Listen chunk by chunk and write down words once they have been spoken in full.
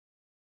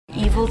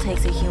Evil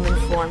takes a human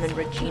form in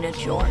Regina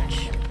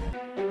George.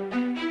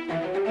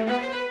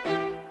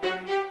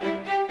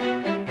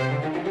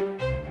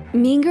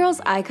 Mean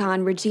Girls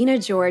icon Regina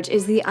George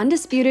is the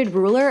undisputed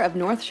ruler of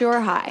North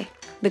Shore High.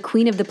 The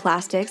queen of the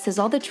plastics has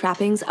all the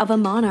trappings of a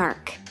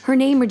monarch. Her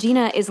name,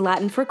 Regina, is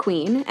Latin for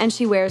queen, and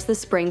she wears the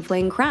spring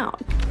fling crown.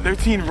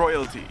 13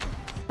 royalty.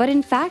 But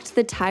in fact,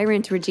 the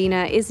tyrant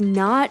Regina is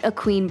not a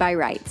queen by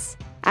rights.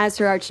 As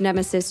her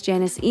arch-nemesis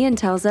Janice Ian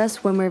tells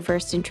us when we're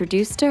first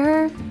introduced to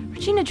her,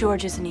 Regina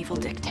George is an evil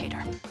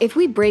dictator. If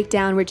we break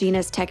down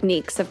Regina's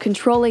techniques of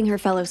controlling her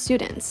fellow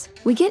students,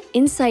 we get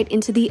insight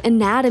into the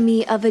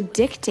anatomy of a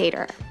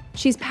dictator.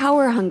 She's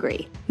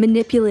power-hungry,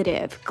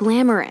 manipulative,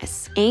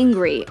 glamorous,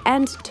 angry,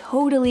 and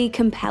totally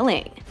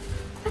compelling.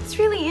 That's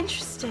really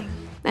interesting.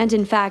 And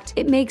in fact,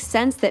 it makes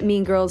sense that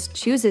Mean Girls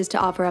chooses to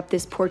offer up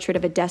this portrait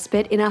of a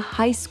despot in a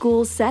high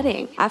school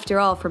setting. After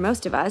all, for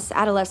most of us,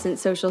 adolescent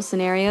social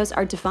scenarios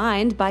are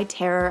defined by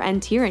terror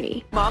and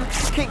tyranny. Mom,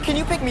 can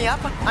you pick me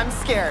up? I'm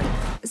scared.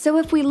 So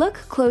if we look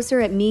closer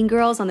at Mean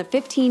Girls on the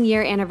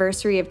 15-year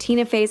anniversary of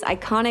Tina Fey's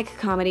iconic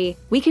comedy,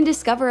 we can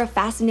discover a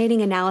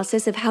fascinating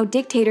analysis of how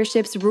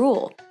dictatorships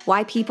rule,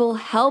 why people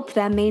help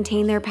them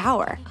maintain their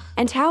power,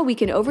 and how we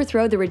can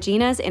overthrow the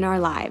Reginas in our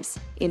lives,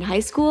 in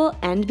high school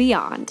and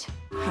beyond.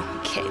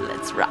 Okay,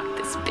 let's rock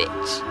this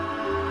bitch.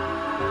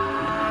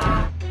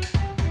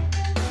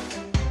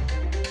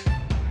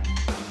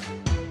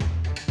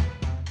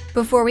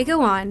 Before we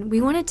go on,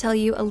 we want to tell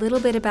you a little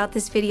bit about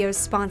this video's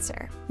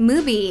sponsor.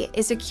 Mubi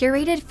is a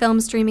curated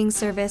film streaming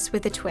service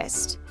with a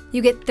twist.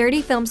 You get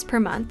 30 films per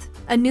month,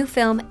 a new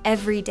film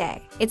every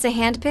day. It's a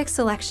hand-picked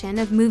selection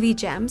of movie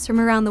gems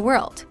from around the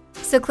world.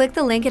 So click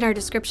the link in our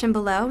description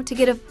below to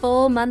get a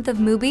full month of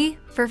Mubi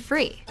for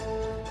free.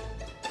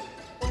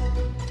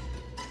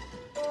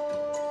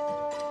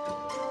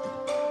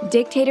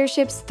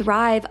 Dictatorships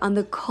thrive on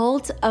the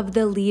cult of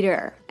the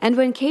leader. And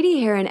when Katie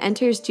Heron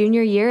enters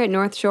junior year at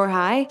North Shore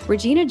High,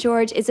 Regina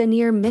George is a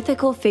near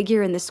mythical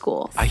figure in the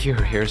school. I hear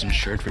her hair is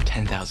insured for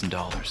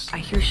 $10,000. I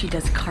hear she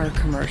does car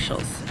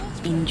commercials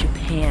in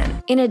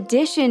Japan. In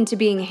addition to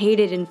being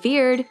hated and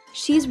feared,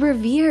 she's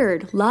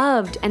revered,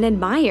 loved, and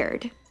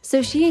admired.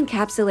 So she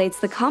encapsulates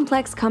the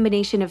complex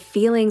combination of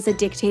feelings a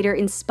dictator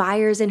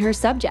inspires in her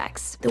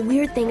subjects. The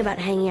weird thing about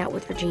hanging out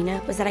with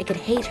Regina was that I could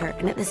hate her,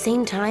 and at the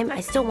same time,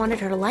 I still wanted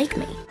her to like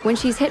me. When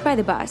she's hit by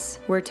the bus,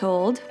 we're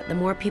told, The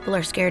more people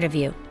are scared of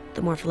you,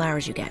 the more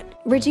flowers you get.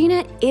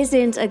 Regina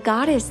isn't a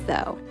goddess,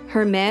 though.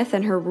 Her myth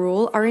and her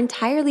rule are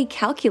entirely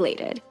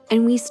calculated,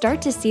 and we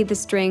start to see the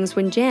strings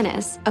when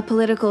Janice, a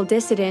political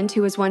dissident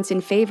who was once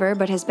in favor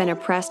but has been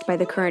oppressed by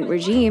the current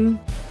regime,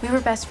 We were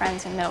best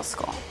friends in middle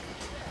school.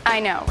 I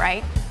know,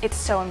 right? It's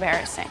so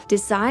embarrassing.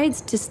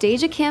 decides to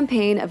stage a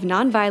campaign of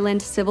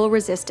nonviolent civil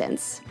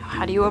resistance.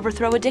 How do you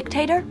overthrow a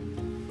dictator?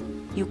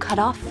 You cut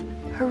off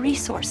her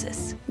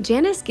resources.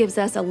 Janice gives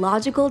us a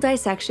logical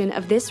dissection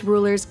of this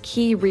ruler's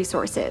key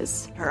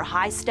resources. Her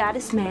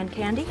high-status man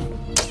candy,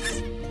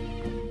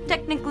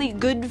 technically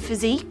good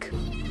physique,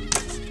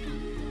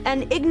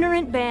 an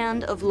ignorant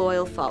band of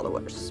loyal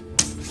followers.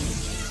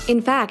 In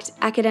fact,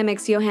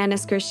 academics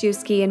Johannes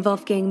Kershewski and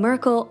Wolfgang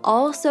Merkel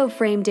also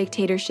frame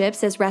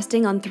dictatorships as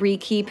resting on three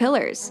key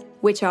pillars,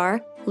 which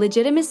are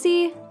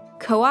legitimacy,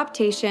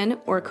 co-optation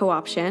or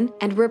co-option,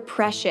 and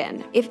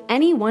repression. If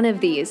any one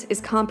of these is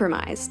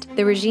compromised,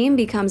 the regime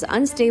becomes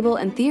unstable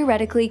and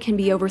theoretically can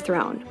be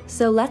overthrown.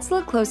 So let's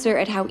look closer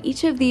at how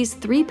each of these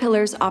three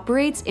pillars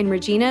operates in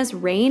Regina's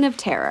reign of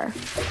terror.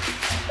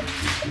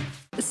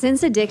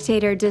 Since a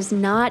dictator does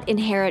not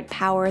inherit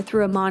power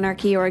through a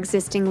monarchy or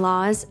existing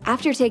laws,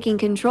 after taking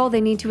control they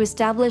need to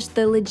establish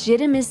the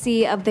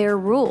legitimacy of their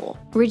rule.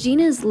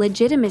 Regina's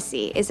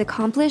legitimacy is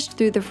accomplished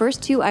through the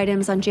first two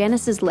items on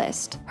Janice's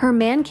list: her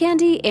man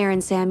candy,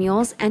 Aaron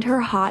Samuels, and her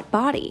hot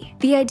body.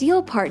 The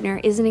ideal partner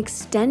is an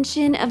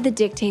extension of the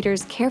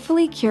dictator's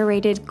carefully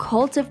curated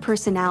cult of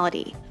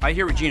personality. I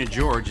hear Regina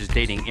George is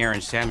dating Aaron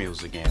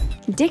Samuels again.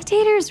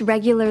 Dictators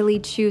regularly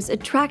choose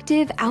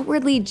attractive,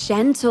 outwardly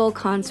gentle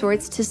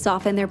consorts to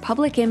soften their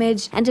public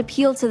image and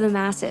appeal to the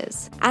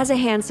masses. As a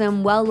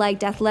handsome,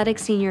 well-liked athletic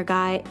senior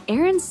guy,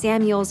 Aaron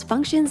Samuels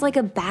functions like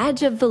a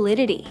badge of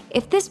validity.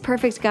 If this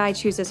perfect guy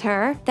chooses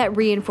her, that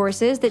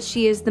reinforces that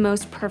she is the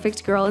most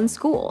perfect girl in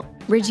school.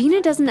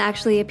 Regina doesn't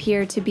actually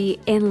appear to be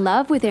in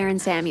love with Aaron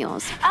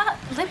Samuels.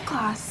 Lip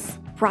gloss.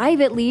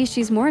 Privately,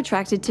 she's more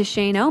attracted to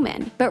Shane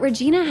Oman, but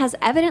Regina has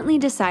evidently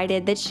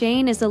decided that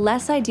Shane is a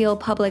less ideal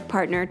public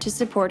partner to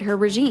support her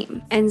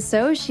regime. And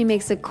so she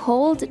makes a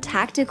cold,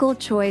 tactical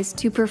choice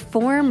to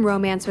perform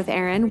romance with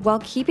Aaron while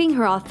keeping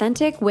her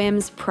authentic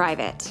whims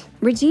private.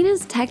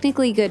 Regina's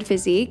technically good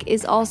physique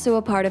is also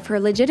a part of her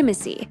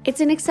legitimacy. It's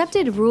an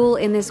accepted rule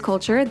in this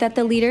culture that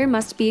the leader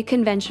must be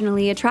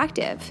conventionally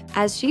attractive.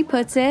 As she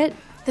puts it,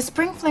 The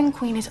spring fling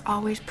queen is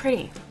always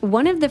pretty.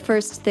 One of the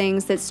first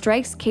things that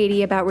strikes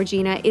Katie about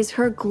Regina is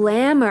her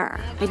glamour.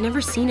 I'd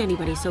never seen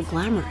anybody so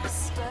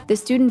glamorous. The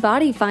student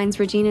body finds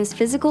Regina's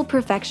physical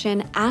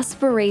perfection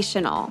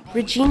aspirational.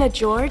 Regina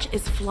George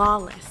is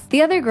flawless.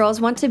 The other girls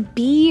want to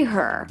be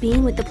her.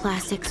 Being with the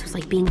plastics was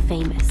like being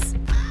famous.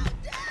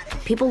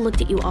 People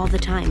looked at you all the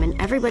time, and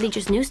everybody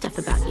just knew stuff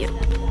about you.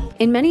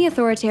 In many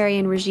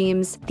authoritarian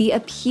regimes, the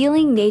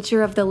appealing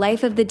nature of the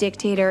life of the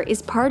dictator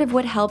is part of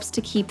what helps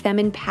to keep them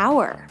in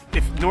power.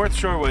 If North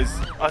Shore was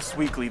Us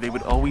Weekly, they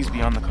would always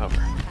be on the cover.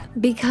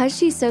 Because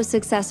she's so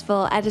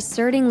successful at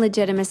asserting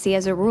legitimacy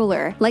as a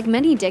ruler, like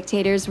many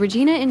dictators,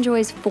 Regina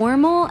enjoys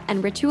formal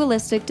and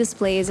ritualistic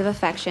displays of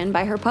affection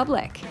by her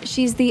public.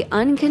 She's the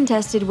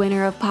uncontested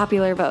winner of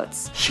popular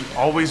votes. She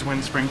always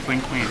wins Spring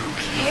Fling Queen.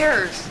 Who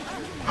cares?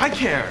 I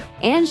care.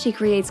 And she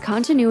creates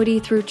continuity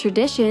through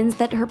traditions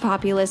that her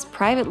populace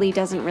privately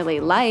doesn't really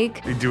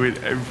like, They do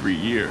it every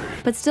year.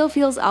 but still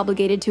feels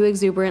obligated to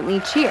exuberantly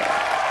cheer.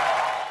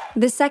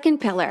 The second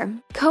pillar,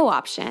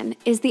 co-option,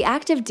 is the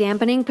act of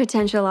dampening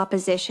potential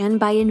opposition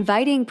by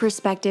inviting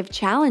prospective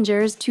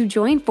challengers to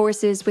join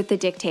forces with the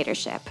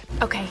dictatorship.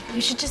 Okay,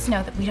 you should just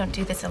know that we don't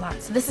do this a lot,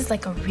 so this is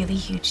like a really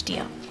huge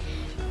deal.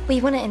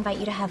 We want to invite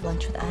you to have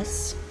lunch with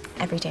us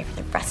every day for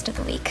the rest of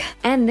the week.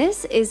 And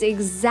this is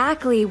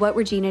exactly what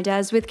Regina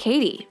does with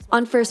Katie.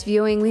 On first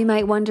viewing, we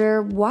might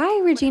wonder why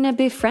Regina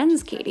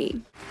befriends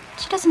Katie.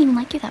 She doesn't even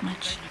like you that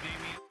much.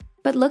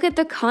 But look at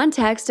the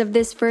context of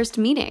this first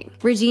meeting.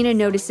 Regina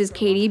notices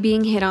Katie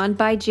being hit on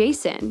by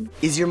Jason,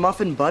 Is your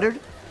muffin buttered?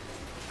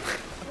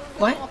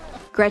 What?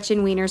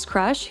 Gretchen Wiener's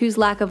crush, whose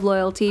lack of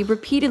loyalty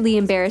repeatedly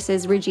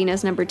embarrasses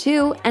Regina's number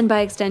 2, and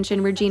by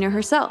extension, Regina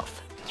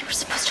herself. You were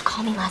supposed to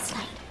call me last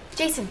night.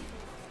 Jason,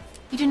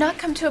 you do not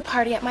come to a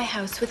party at my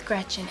house with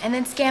Gretchen and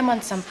then scam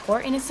on some poor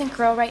innocent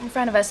girl right in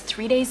front of us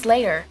 3 days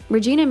later.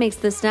 Regina makes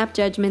the snap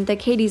judgment that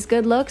Katie's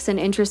good looks and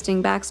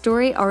interesting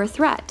backstory are a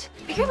threat.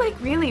 You're like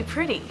really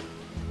pretty.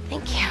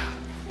 Thank you.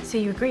 So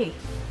you agree?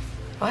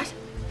 What?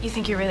 You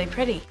think you're really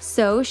pretty?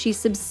 So she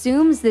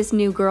subsumes this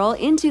new girl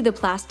into the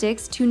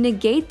plastics to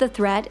negate the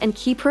threat and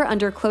keep her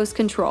under close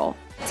control.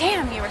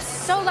 Damn, you are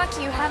so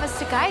lucky you have us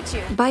to guide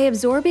you. By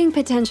absorbing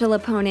potential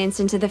opponents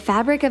into the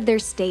fabric of their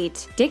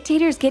state,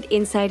 dictators get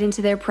insight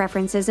into their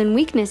preferences and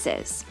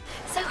weaknesses.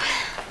 So,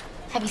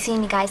 have you seen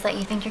any guys that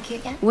you think are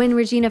cute yet? When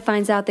Regina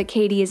finds out that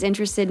Katie is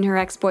interested in her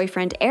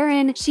ex-boyfriend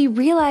Aaron, she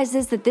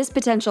realizes that this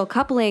potential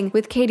coupling,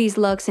 with Katie's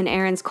looks and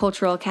Aaron's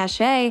cultural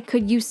cachet,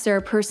 could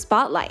usurp her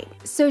spotlight.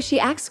 So she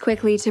acts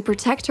quickly to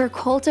protect her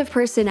cult of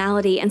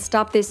personality and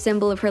stop this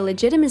symbol of her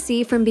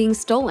legitimacy from being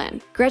stolen.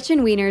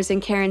 Gretchen Wieners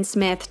and Karen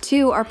Smith,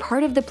 too, are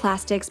part of the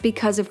plastics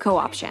because of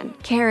co-option.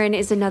 Karen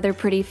is another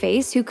pretty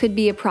face who could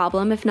be a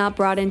problem if not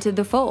brought into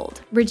the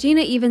fold.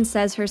 Regina even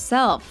says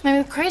herself, I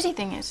mean, the crazy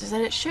thing is that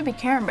it should be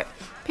Karen, but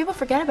people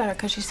forget about her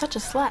because she's such a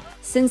slut.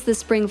 since the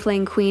Spring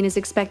Fling Queen is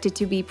expected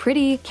to be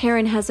pretty,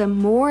 Karen has a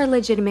more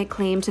legitimate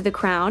claim to the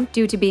crown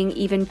due to being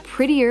even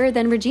prettier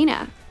than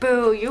Regina.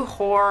 Boo, you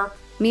whore.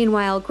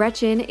 Meanwhile,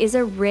 Gretchen is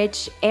a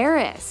rich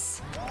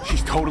heiress.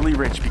 She's totally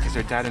rich because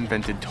her dad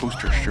invented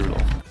toaster strudel.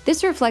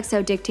 This reflects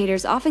how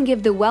dictators often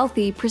give the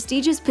wealthy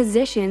prestigious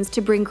positions to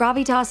bring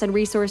gravitas and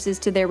resources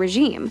to their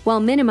regime, while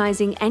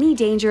minimizing any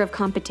danger of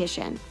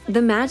competition.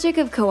 The magic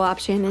of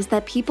co-option is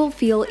that people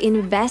feel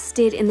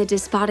invested in the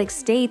despotic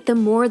state the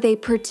more they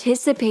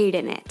participate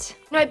in it.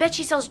 No, I bet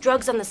she sells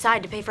drugs on the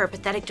side to pay for a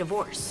pathetic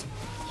divorce.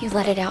 You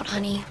let it out,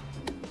 honey.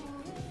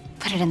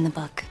 Put it in the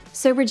book.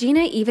 So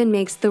Regina even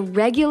makes the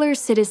regular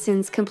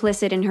citizens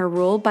complicit in her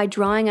rule by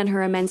drawing on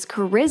her immense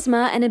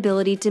charisma and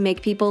ability to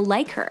make people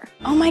like her.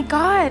 Oh my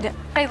god,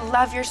 I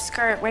love your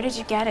skirt. Where did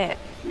you get it?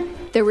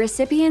 The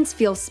recipients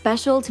feel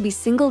special to be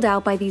singled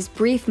out by these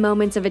brief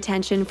moments of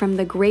attention from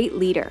the great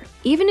leader.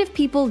 Even if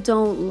people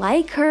don't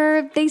like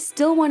her, they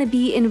still want to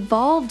be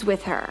involved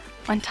with her.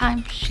 One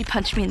time, she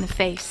punched me in the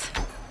face.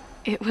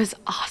 It was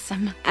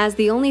awesome. As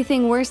the only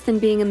thing worse than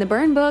being in the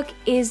burn book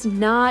is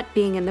not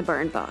being in the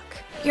burn book.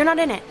 You're not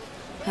in it.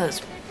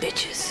 Those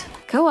bitches.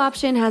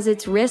 Co-option has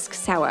its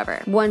risks,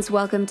 however. Once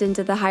welcomed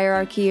into the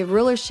hierarchy of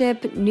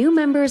rulership, new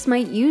members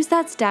might use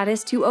that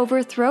status to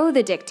overthrow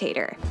the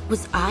dictator.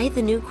 Was I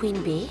the new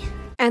queen bee?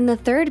 And the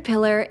third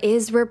pillar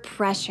is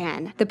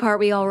repression, the part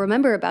we all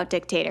remember about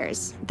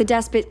dictators. The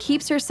despot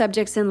keeps her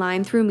subjects in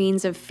line through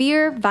means of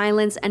fear,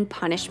 violence, and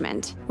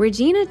punishment.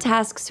 Regina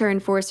tasks her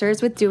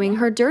enforcers with doing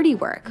her dirty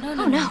work.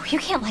 No, you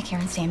can't like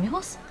Aaron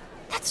Samuels.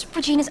 That's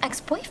Regina's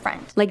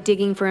ex-boyfriend. Like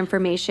digging for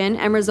information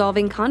and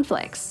resolving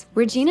conflicts.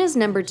 Regina's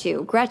number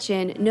 2,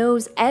 Gretchen,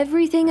 knows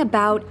everything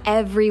about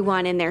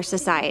everyone in their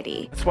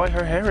society. That's why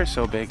her hair is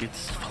so big,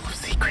 it's full of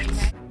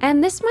secrets.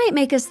 And this might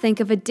make us think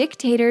of a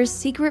dictator's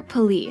secret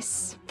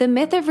police. The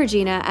myth of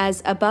Regina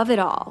as above it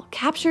all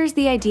captures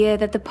the idea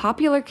that the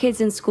popular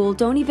kids in school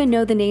don't even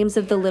know the names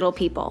of the little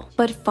people.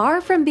 But far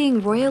from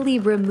being royally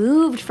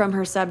removed from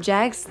her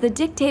subjects, the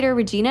dictator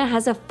Regina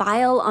has a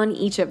file on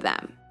each of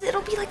them.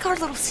 It'll be like our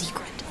little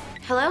secret.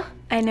 Hello?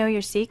 I know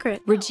your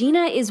secret.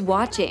 Regina is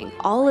watching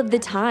all of the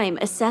time,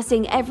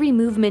 assessing every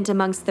movement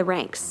amongst the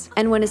ranks.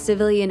 And when a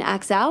civilian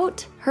acts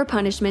out, her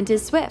punishment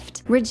is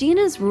swift.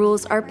 Regina's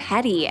rules are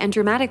petty and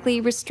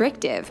dramatically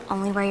restrictive.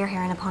 Only wear your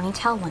hair in a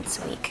ponytail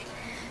once a week.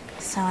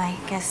 So I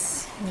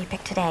guess you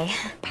pick today.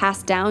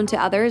 Passed down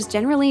to others,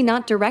 generally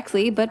not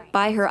directly, but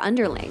by her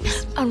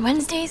underlings. On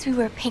Wednesdays, we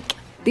wear pink.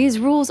 These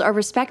rules are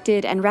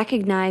respected and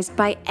recognized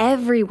by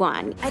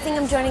everyone. I think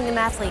I'm joining the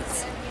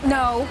mathletes.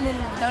 No.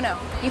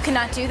 You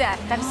cannot do that.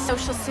 That is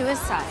social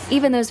suicide.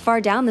 Even those far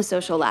down the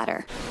social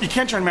ladder. You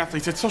can't join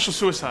mathletes, it's social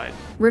suicide.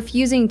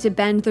 Refusing to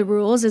bend the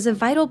rules is a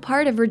vital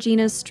part of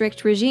Regina's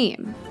strict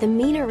regime. The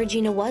meaner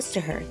Regina was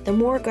to her, the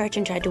more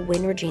Gretchen tried to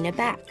win Regina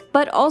back.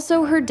 But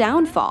also her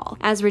downfall,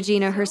 as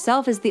Regina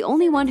herself is the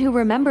only one who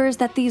remembers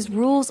that these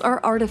rules are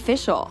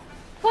artificial.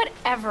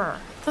 Whatever.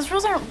 Those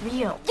rules aren't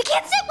real. You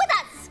can't sit with us!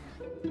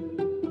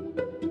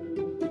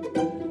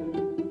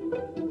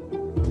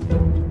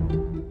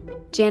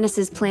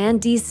 Janice's plan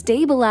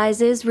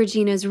destabilizes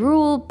Regina's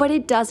rule, but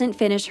it doesn't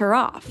finish her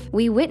off.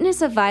 We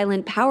witness a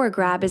violent power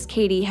grab as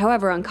Katie,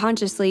 however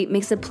unconsciously,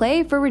 makes a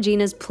play for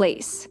Regina's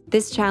place.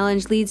 This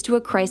challenge leads to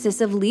a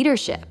crisis of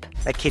leadership.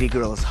 That Katie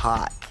girl is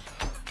hot.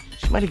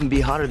 She might even be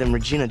hotter than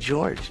Regina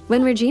George.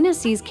 When Regina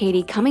sees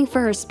Katie coming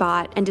for her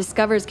spot and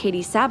discovers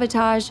Katie's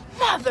sabotage,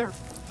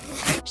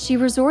 she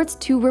resorts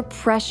to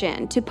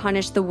repression to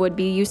punish the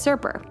would-be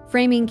usurper,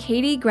 framing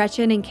Katie,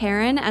 Gretchen, and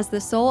Karen as the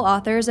sole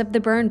authors of the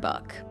burn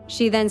book.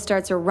 She then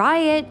starts a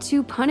riot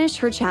to punish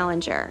her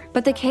challenger.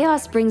 But the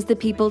chaos brings the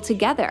people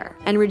together,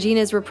 and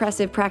Regina's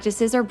repressive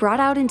practices are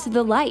brought out into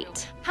the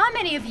light. How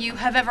many of you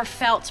have ever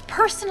felt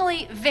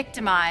personally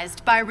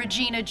victimized by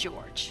Regina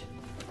George?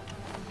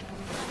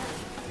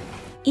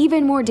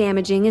 Even more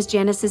damaging is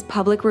Janice's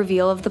public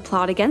reveal of the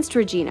plot against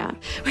Regina.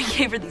 We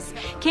gave her these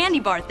candy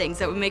bar things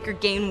that would make her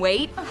gain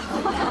weight,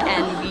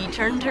 and we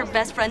turned her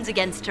best friends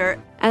against her.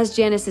 As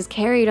Janice is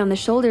carried on the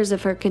shoulders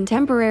of her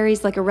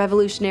contemporaries like a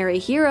revolutionary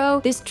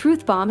hero, this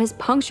truth bomb has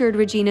punctured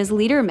Regina's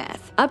leader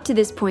myth. Up to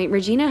this point,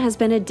 Regina has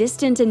been a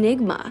distant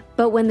enigma,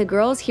 but when the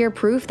girls hear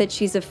proof that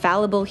she's a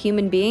fallible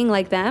human being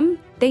like them,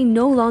 they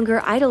no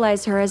longer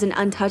idolize her as an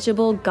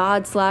untouchable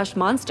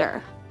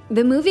god/monster.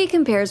 The movie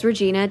compares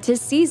Regina to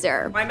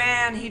Caesar. My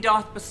man, he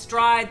doth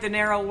bestride the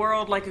narrow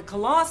world like a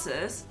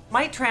colossus,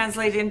 might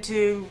translate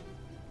into,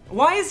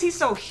 why is he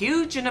so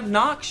huge and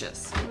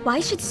obnoxious? Why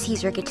should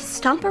Caesar get to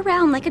stomp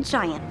around like a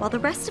giant while the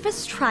rest of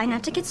us try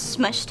not to get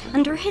smushed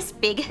under his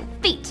big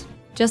feet?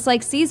 Just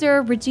like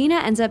Caesar, Regina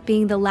ends up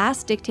being the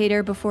last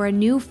dictator before a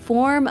new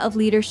form of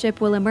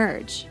leadership will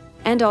emerge.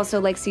 And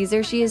also like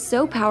Caesar, she is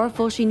so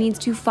powerful she needs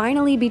to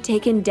finally be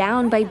taken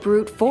down by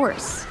brute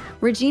force.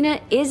 Regina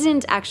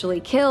isn't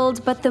actually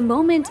killed, but the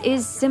moment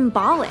is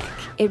symbolic.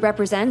 It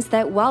represents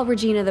that while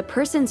Regina the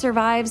person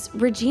survives,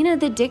 Regina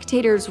the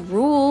dictator's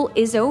rule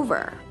is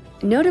over.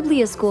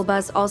 Notably, a school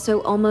bus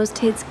also almost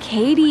hits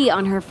Katie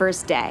on her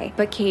first day,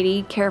 but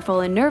Katie,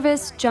 careful and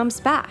nervous, jumps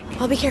back.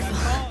 I'll be careful.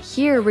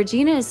 Here,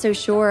 Regina is so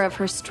sure of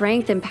her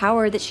strength and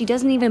power that she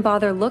doesn't even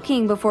bother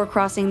looking before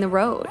crossing the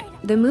road.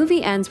 The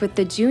movie ends with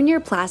the junior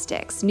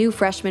plastics, new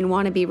freshman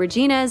wannabe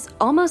Reginas,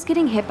 almost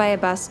getting hit by a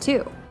bus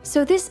too.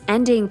 So this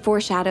ending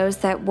foreshadows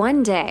that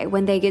one day,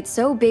 when they get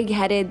so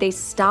big-headed they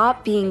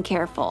stop being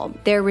careful,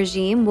 their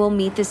regime will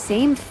meet the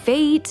same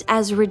fate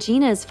as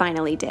Regina's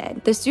finally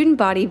did. The student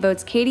body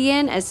votes Katie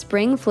in as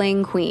Spring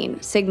Fling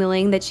Queen,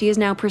 signaling that she is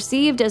now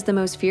perceived as the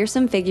most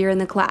fearsome figure in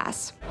the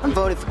class. I'm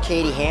voting for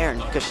Katie Heron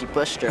because she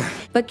pushed her.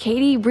 But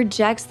Katie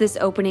rejects this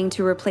opening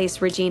to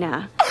replace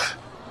Regina.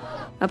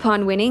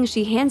 Upon winning,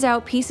 she hands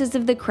out pieces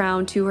of the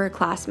crown to her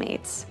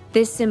classmates.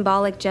 This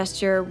symbolic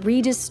gesture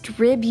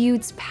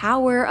redistributes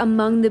power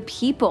among the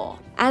people.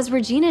 As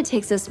Regina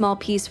takes a small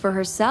piece for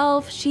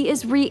herself, she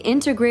is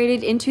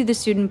reintegrated into the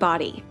student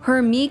body.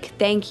 Her meek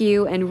thank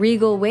you and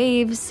regal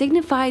wave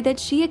signify that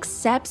she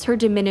accepts her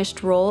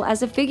diminished role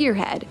as a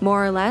figurehead,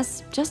 more or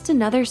less just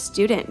another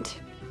student.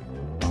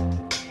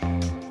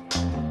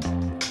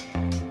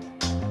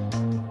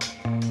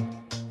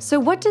 So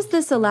what does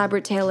this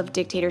elaborate tale of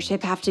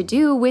dictatorship have to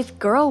do with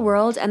Girl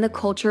World and the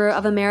culture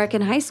of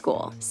American high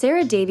school?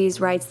 Sarah Davies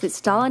writes that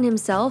Stalin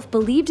himself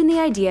believed in the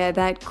idea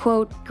that,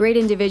 quote, great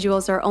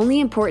individuals are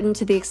only important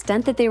to the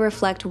extent that they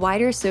reflect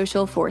wider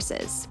social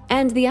forces.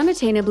 And the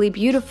unattainably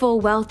beautiful,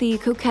 wealthy,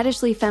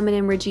 coquettishly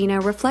feminine Regina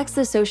reflects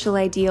the social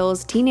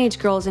ideals teenage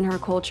girls in her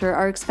culture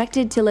are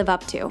expected to live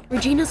up to.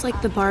 Regina's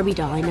like the Barbie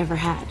doll I never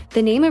had.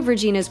 The name of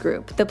Regina's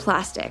group, The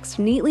Plastics,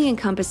 neatly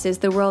encompasses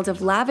the world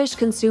of lavish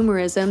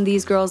consumerism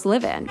these girls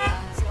live in.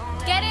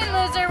 Get in,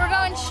 loser, we're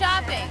going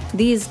shopping.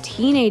 These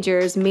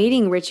teenagers'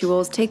 mating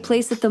rituals take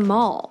place at the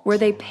mall, where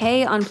they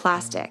pay on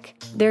plastic.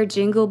 Their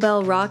Jingle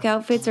Bell Rock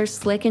outfits are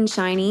slick and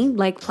shiny,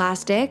 like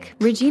plastic.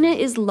 Regina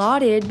is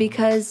lauded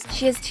because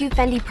she has 2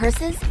 Fendi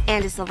purses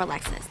and a silver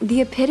Lexus.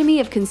 The epitome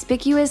of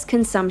conspicuous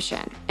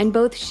consumption, and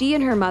both she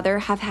and her mother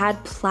have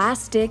had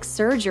plastic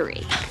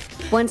surgery.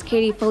 Once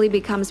Katie fully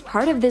becomes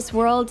part of this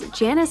world,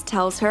 Janice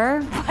tells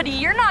her, Buddy,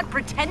 you're not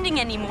pretending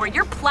anymore.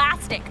 You're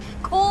plastic.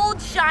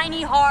 Cold,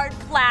 shiny, hard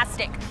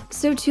plastic.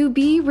 So to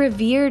be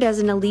revered as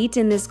an elite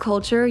in this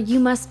culture, you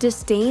must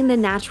disdain the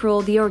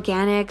natural, the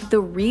organic,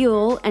 the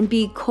real, and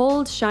be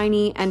cold,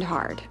 shiny, and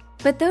hard.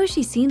 But though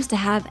she seems to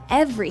have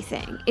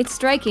everything, it's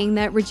striking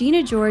that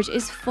Regina George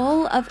is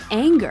full of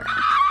anger.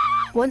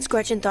 Once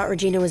Gretchen thought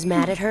Regina was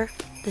mad at her,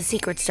 the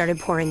secrets started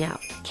pouring out.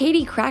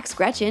 Katie cracks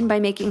Gretchen by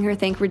making her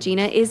think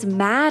Regina is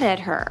mad at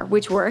her,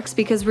 which works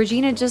because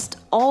Regina just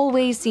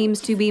always seems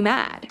to be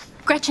mad.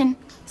 Gretchen,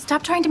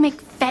 stop trying to make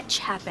fetch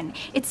happen.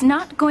 It's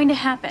not going to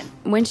happen.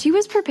 When she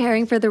was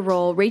preparing for the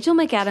role, Rachel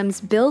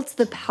McAdams built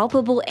the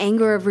palpable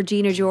anger of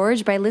Regina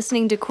George by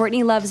listening to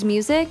Courtney Love's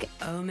music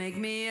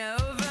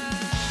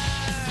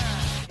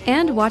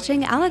and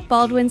watching Alec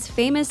Baldwin's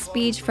famous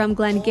speech from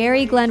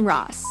Glengarry Glen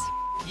Ross.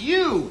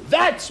 You,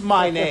 that's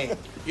my name.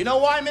 You know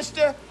why,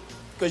 mister?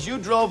 Because you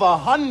drove a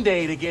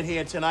Hyundai to get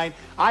here tonight.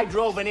 I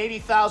drove an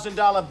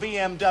 $80,000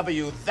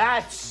 BMW.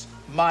 That's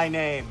my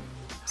name.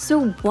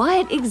 So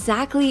what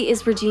exactly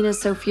is Regina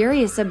so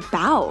furious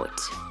about?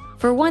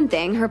 For one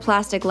thing, her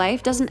plastic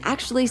life doesn't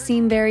actually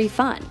seem very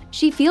fun.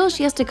 She feels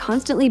she has to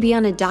constantly be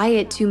on a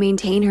diet to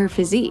maintain her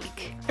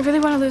physique. I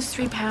really want to lose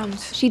 3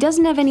 pounds. She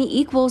doesn't have any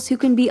equals who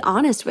can be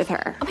honest with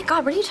her. Oh my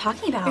god, what are you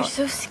talking about? You're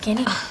so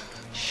skinny.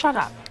 Shut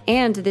up.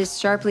 And this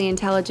sharply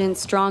intelligent,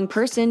 strong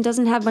person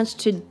doesn't have much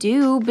to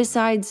do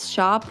besides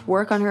shop,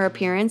 work on her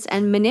appearance,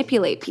 and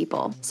manipulate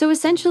people. So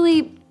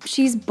essentially,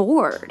 she's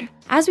bored.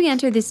 As we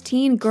enter this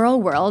teen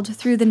girl world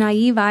through the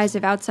naive eyes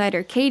of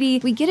outsider Katie,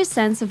 we get a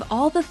sense of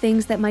all the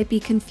things that might be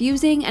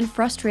confusing and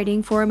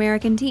frustrating for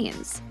American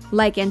teens.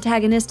 Like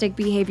antagonistic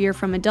behavior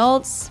from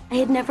adults. I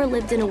had never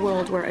lived in a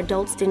world where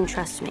adults didn't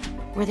trust me,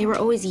 where they were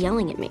always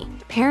yelling at me.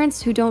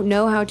 Parents who don't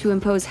know how to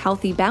impose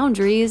healthy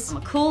boundaries. I'm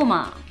a cool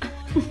mom.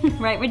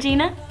 Right,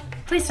 Regina?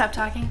 Please stop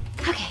talking.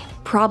 Okay.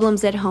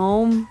 Problems at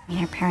home. I mean,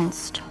 her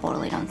parents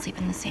totally don't sleep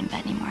in the same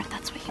bed anymore, if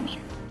that's what you mean.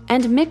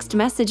 And mixed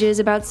messages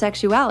about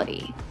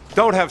sexuality.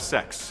 Don't have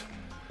sex,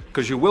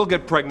 because you will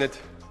get pregnant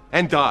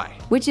and die.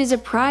 Which is a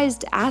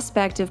prized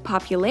aspect of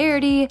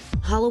popularity.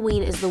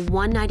 Halloween is the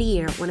one night a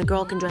year when a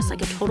girl can dress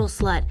like a total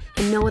slut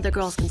and no other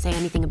girls can say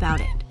anything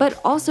about it.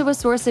 But also a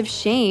source of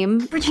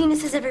shame. Regina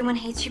says everyone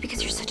hates you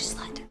because you're such a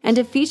slut. And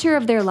a feature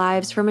of their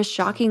lives from a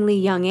shockingly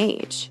young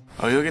age.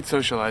 Oh, you'll get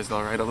socialized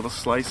all right, a little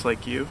slice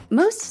like you.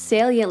 Most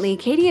saliently,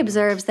 Katie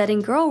observes that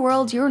in girl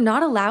world, you're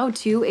not allowed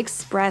to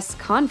express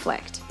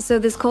conflict. So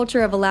this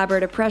culture of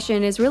elaborate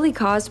oppression is really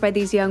caused by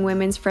these young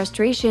women's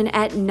frustration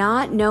at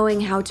not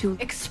knowing how to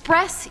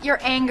express your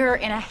anger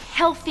in a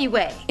healthy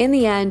way. In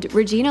the end,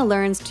 Regina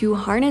learns to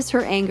harness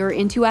her anger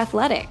into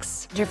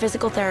athletics. Her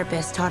physical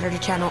therapist taught her to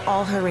channel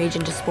all her rage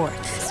into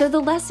sports. So the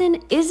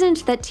lesson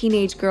isn't that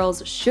teenage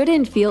girls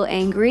shouldn't feel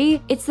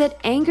angry, it's that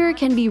anger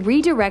can be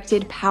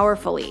redirected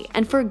powerfully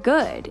and for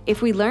good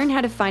if we learn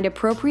how to find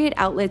appropriate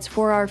outlets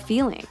for our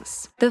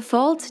feelings. The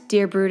fault,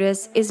 dear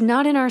Brutus, is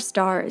not in our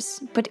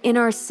stars, but in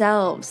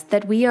ourselves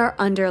that we are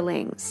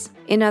underlings.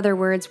 In other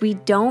words, we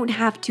don't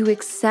have to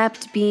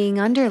accept being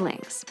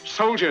underlings.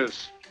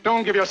 Soldiers,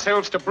 don't give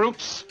yourselves to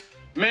brutes.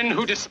 Men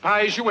who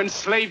despise you,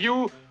 enslave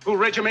you, who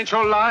regiment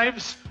your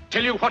lives,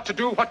 tell you what to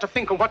do, what to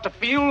think, and what to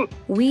feel.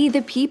 We,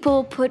 the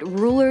people, put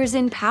rulers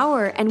in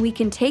power, and we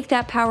can take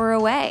that power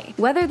away.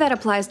 Whether that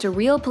applies to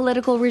real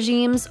political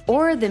regimes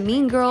or the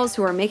mean girls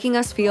who are making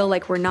us feel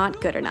like we're not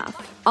good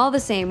enough. All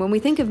the same, when we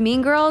think of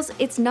Mean Girls,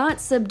 it's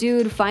not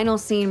subdued final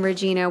scene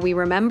Regina we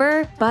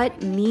remember,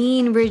 but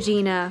mean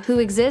Regina, who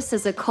exists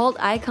as a cult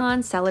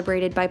icon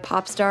celebrated by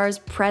pop stars,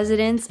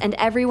 presidents, and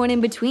everyone in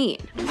between.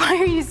 Why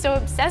are you so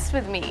obsessed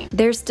with me?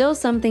 There's still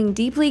something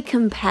deeply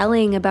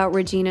compelling about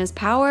Regina's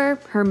power,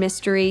 her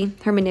mystery,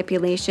 her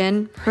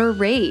manipulation, her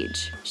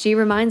rage. She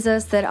reminds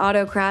us that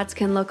autocrats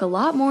can look a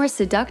lot more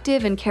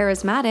seductive and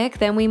charismatic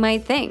than we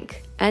might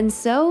think. And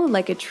so,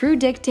 like a true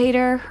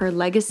dictator, her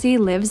legacy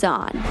lives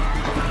on.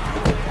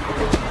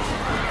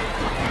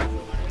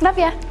 Love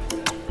ya.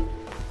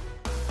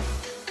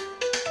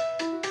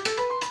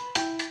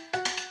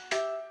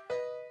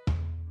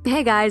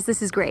 Hey guys,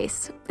 this is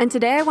Grace, and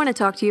today I want to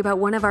talk to you about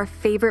one of our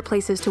favorite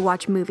places to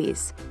watch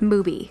movies,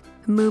 Mubi.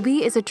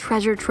 Mubi is a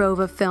treasure trove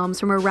of films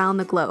from around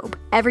the globe.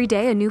 Every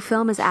day a new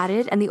film is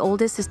added and the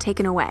oldest is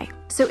taken away.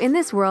 So in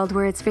this world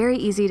where it's very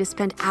easy to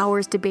spend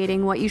hours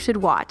debating what you should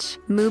watch,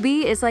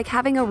 Mubi is like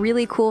having a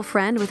really cool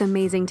friend with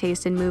amazing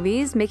taste in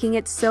movies, making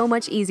it so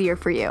much easier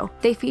for you.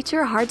 They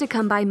feature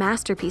hard-to-come-by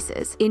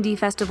masterpieces, indie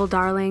festival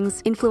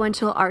darlings,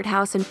 influential art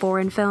house and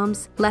foreign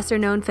films,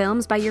 lesser-known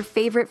films by your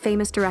favorite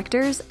famous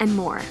directors, and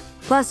more.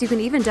 Plus, you can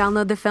even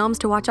download the films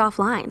to watch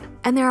offline.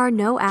 And there are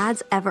no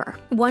ads ever.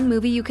 One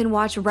movie you can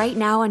watch right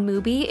now on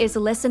Mubi is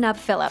Listen Up,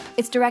 Philip.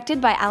 It's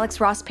directed by Alex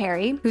Ross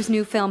Perry, whose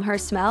new film Her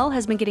Smell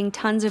has been getting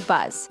tons of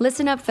buzz.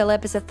 Listen Up,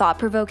 Philip is a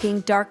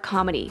thought-provoking, dark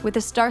comedy with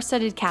a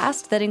star-studded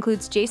cast that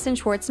includes Jason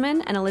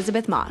Schwartzman and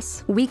Elizabeth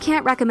Moss. We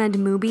can't recommend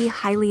Mubi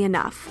highly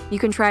enough. You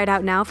can try it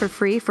out now for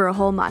free for a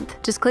whole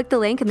month. Just click the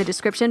link in the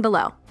description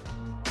below.